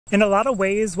In a lot of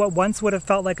ways, what once would have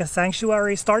felt like a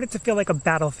sanctuary started to feel like a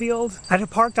battlefield. I had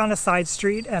parked on a side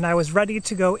street and I was ready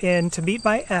to go in to meet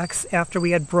my ex after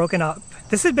we had broken up.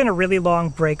 This had been a really long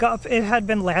breakup. It had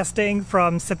been lasting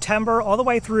from September all the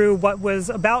way through what was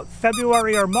about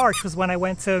February or March was when I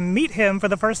went to meet him for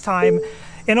the first time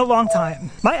in a long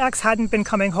time. My ex hadn't been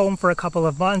coming home for a couple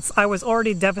of months. I was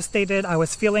already devastated, I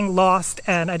was feeling lost,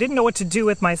 and I didn't know what to do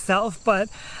with myself, but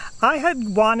I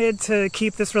had wanted to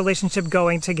keep this relationship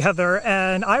going together,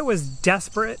 and I was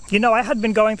desperate. You know, I had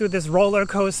been going through this roller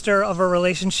coaster of a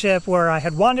relationship where I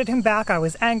had wanted him back, I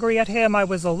was angry at him, I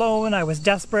was alone, I was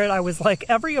desperate, I was like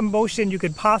every emotion you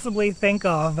could possibly think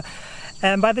of.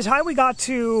 And by the time we got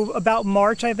to about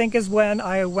March, I think is when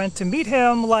I went to meet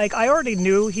him, like I already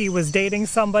knew he was dating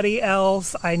somebody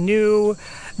else. I knew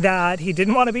that he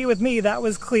didn't want to be with me, that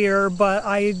was clear, but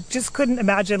I just couldn't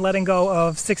imagine letting go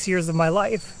of 6 years of my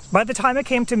life. By the time it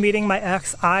came to meeting my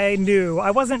ex, I knew.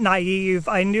 I wasn't naive.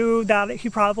 I knew that he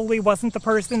probably wasn't the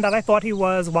person that I thought he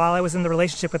was while I was in the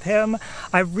relationship with him.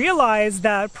 I realized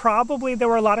that probably there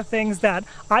were a lot of things that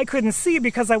I couldn't see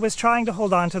because I was trying to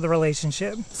hold on to the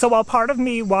relationship. So while part of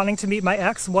me wanting to meet my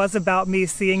ex was about me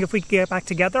seeing if we could get back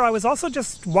together, I was also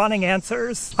just wanting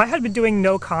answers. I had been doing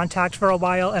no contact for a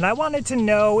while, and I wanted to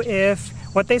know if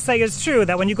what they say is true,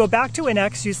 that when you go back to an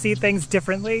ex, you see things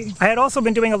differently. I had also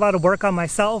been doing a lot of work on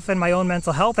myself and my own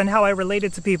mental health and how I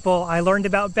related to people. I learned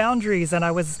about boundaries, and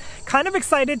I was kind of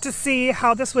excited to see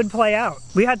how this would play out.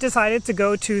 We had decided to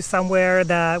go to somewhere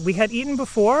that we had eaten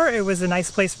before. It was a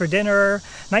nice place for dinner,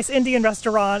 nice Indian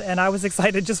restaurant, and I was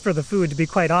excited just for the food, to be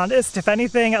quite honest. If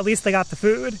anything, at least I got the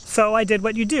food. So I did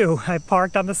what you do. I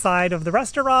parked on the side of the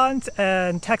restaurant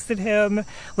and texted him,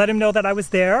 let him know that I was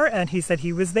there, and he said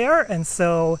he was there, and so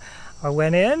I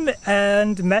went in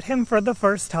and met him for the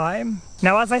first time.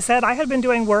 Now, as I said, I had been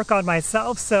doing work on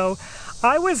myself, so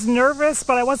I was nervous,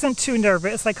 but I wasn't too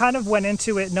nervous. I kind of went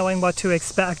into it knowing what to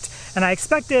expect, and I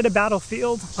expected a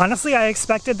battlefield. Honestly, I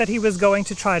expected that he was going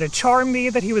to try to charm me,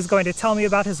 that he was going to tell me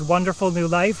about his wonderful new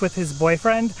life with his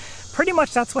boyfriend. Pretty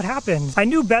much that's what happened. I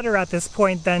knew better at this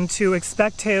point than to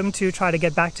expect him to try to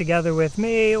get back together with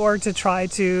me or to try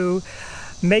to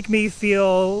make me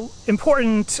feel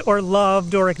important or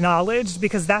loved or acknowledged,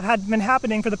 because that had been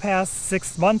happening for the past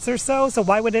 6 months or so, so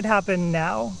why would it happen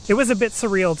now? It was a bit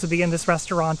surreal to be in this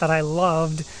restaurant that I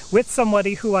loved with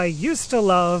somebody who I used to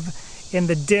love, in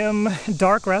the dim,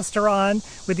 dark restaurant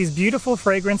with these beautiful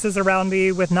fragrances around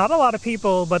me, with not a lot of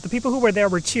people, but the people who were there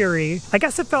were cheery. I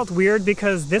guess it felt weird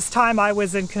because this time I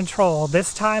was in control.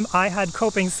 This time I had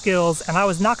coping skills, and I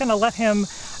was not going to let him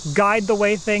guide the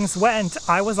way things went.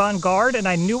 I was on guard, and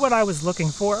I knew what I was looking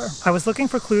for. I was looking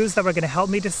for clues that were going to help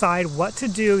me decide what to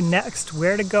do next,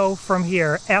 where to go from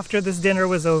here after this dinner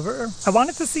was over. I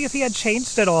wanted to see if he had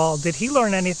changed at all. Did he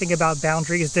learn anything about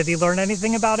boundaries? Did he learn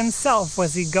anything about himself?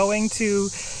 Was he going to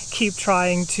keep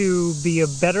trying to be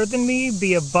better than me,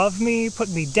 be above me, put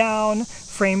me down,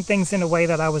 frame things in a way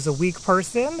that I was a weak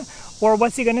person? Or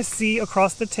was he going to see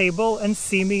across the table and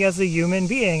see me as a human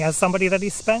being, as somebody that he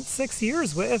spent 6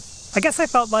 years with? I guess I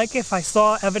felt like if I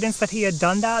saw evidence that he had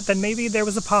done that, then maybe there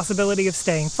was a possibility of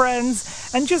staying friends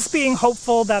and just being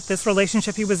hopeful that this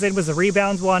relationship he was in was a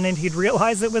rebound one and he'd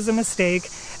realize it was a mistake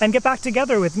and get back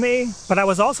together with me. But I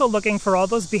was also looking for all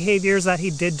those behaviors that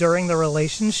he did during the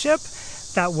relationship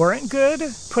that weren't good,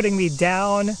 putting me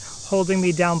down, holding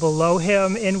me down below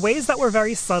him in ways that were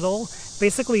very subtle,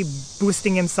 basically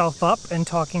boosting himself up and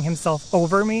talking himself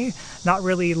over me, not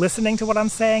really listening to what I'm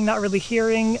saying, not really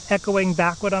hearing, echoing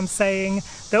back what I'm saying.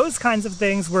 Those kinds of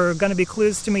things were going to be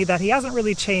clues to me that he hasn't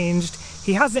really changed,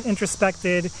 he hasn't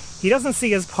introspected, he doesn't see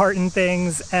his part in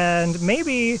things, and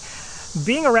maybe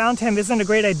being around him isn't a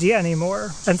great idea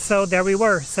anymore. And so there we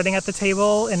were, sitting at the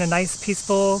table in a nice,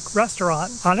 peaceful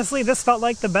restaurant. Honestly, this felt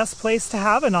like the best place to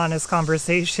have an honest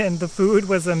conversation. The food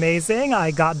was amazing.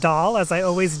 I got dal, as I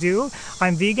always do.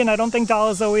 I'm vegan. I don't think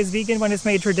dal is always vegan when it's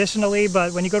made traditionally,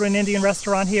 but when you go to an Indian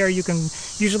restaurant here, you can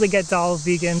usually get dal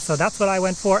vegan, so that's what I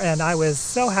went for, and I was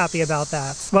so happy about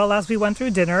that. Well, as we went through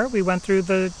dinner, we went through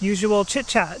the usual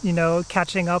chit-chat, you know,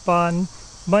 catching up on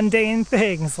mundane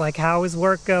things like how is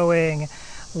work going,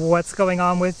 what's going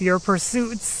on with your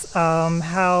pursuits,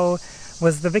 how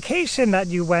was the vacation that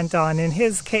you went on in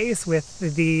his case with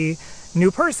the new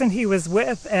person he was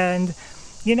with. And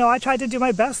you know, I tried to do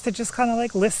my best to just kind of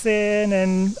like listen,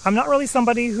 and I'm not really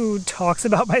somebody who talks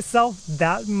about myself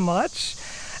that much.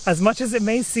 As much as it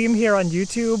may seem here on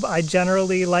YouTube, I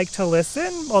generally like to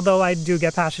listen, although I do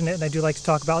get passionate and I do like to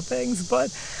talk about things.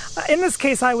 But in this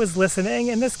case, I was listening.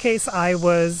 In this case, I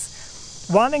was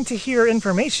wanting to hear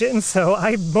information, so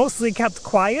I mostly kept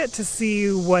quiet to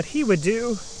see what he would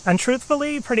do. And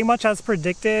truthfully, pretty much as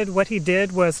predicted, what he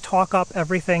did was talk up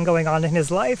everything going on in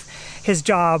his life. His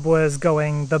job was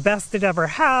going the best it ever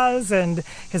has, and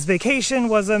his vacation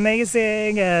was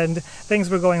amazing, and things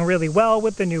were going really well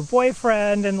with the new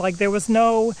boyfriend, and like there was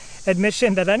no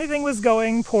admission that anything was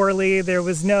going poorly. There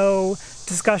was no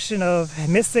discussion of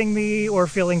missing me or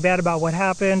feeling bad about what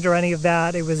happened or any of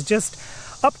that. It was just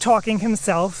up talking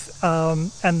himself,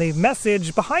 and the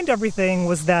message behind everything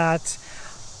was that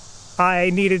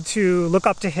I needed to look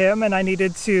up to him and I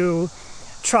needed to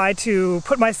try to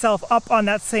put myself up on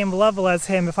that same level as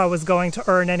him if I was going to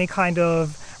earn any kind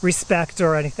of respect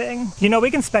or anything. You know,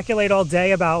 we can speculate all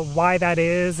day about why that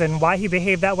is and why he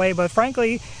behaved that way, but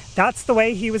frankly, that's the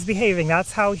way he was behaving.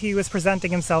 That's how he was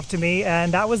presenting himself to me,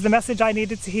 and that was the message I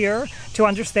needed to hear to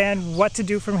understand what to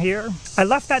do from here. I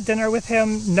left that dinner with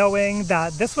him knowing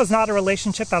that this was not a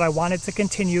relationship that I wanted to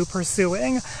continue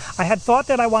pursuing. I had thought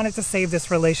that I wanted to save this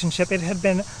relationship. It had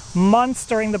been months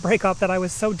during the breakup that I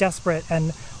was so desperate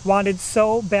and wanted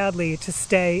so badly to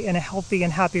stay in a healthy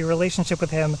and happy relationship with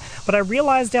him. But I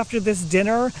realized after this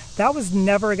dinner that was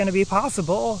never going to be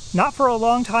possible. Not for a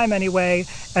long time anyway,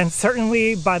 and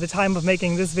certainly by the time of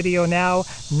making this video now,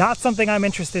 not something I'm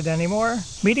interested in anymore.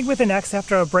 Meeting with an ex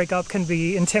after a breakup can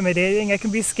be intimidating, it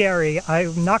can be scary.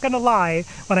 I'm not gonna lie,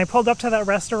 when I pulled up to that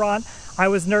restaurant, I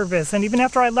was nervous, and even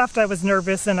after I left I was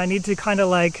nervous, and I need to kind of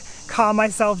like calm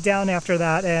myself down after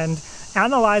that and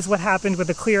analyze what happened with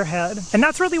a clear head. And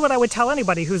that's really what I would tell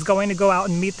anybody who's going to go out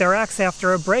and meet their ex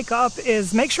after a breakup,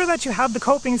 is make sure that you have the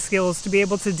coping skills to be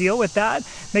able to deal with that.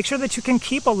 Make sure that you can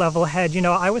keep a level head. You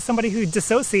know, I was somebody who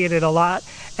dissociated a lot,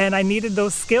 and I needed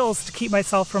those skills to keep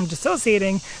myself from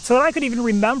dissociating so that I could even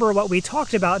remember what we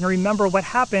talked about and remember what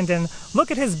happened and look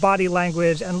at his body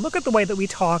language and look at the way that we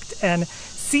talked and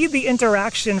see the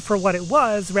interaction for what it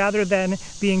was rather than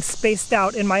being spaced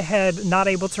out in my head, not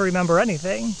able to remember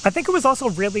anything. I think it was also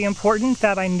really important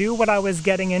that I knew what I was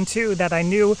getting into, that I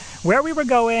knew where we were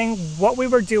going, what we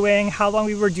were doing, how long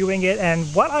we were doing it, and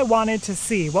what I wanted to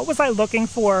see. What was I looking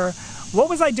for? What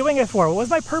was I doing it for? What was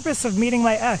my purpose of meeting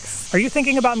my ex? Are you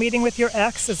thinking about meeting with your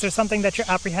ex? Is there something that you're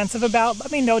apprehensive about?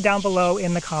 Let me know down below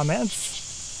in the comments.